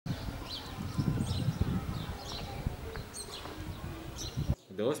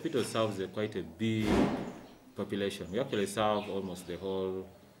the hospital serves quite a big population. We actually serve almost the whole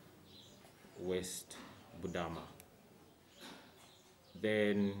West Budama.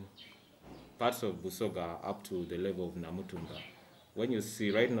 Then parts of Busoga up to the level of Namutunga. When you see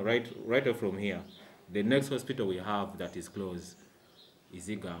right off from here, the next hospital we have that is close is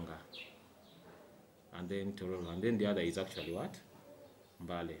Iganga. And then Tororo. And then the other is actually what?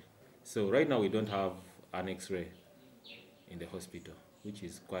 Mbale. So right now we don't have an X-ray in the hospital, which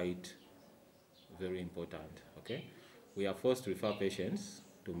is quite very important, okay? We are forced to refer patients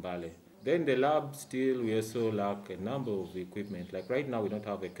to Mbale. Then the lab still, we also lack a number of equipment. Like right now we don't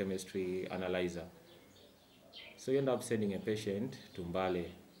have a chemistry analyzer. So you end up sending a patient to Mbale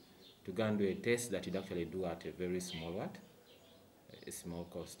to go and do a test that you'd actually do at a very small what? A small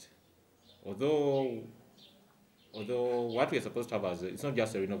cost. Although what we're supposed to have it's not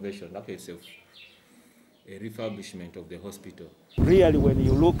just a renovation, actually it's a refurbishment of the hospital. Really, when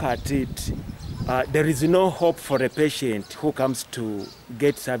you look at it, there is no hope for a patient who comes to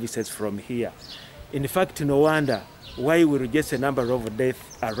get services from here. In fact, no wonder why we reduce a number of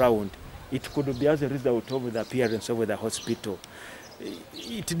deaths around. It could be as a result of the appearance of the hospital.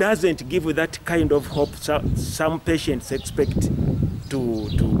 It doesn't give that kind of hope some patients expect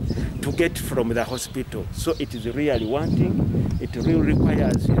to get from the hospital. So it is really wanting, it really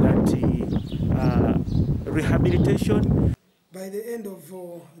requires that rehabilitation. By the end of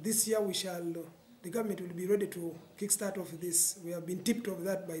this year, the government will be ready to kickstart off this. We have been tipped off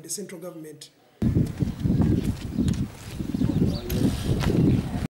that by the central government.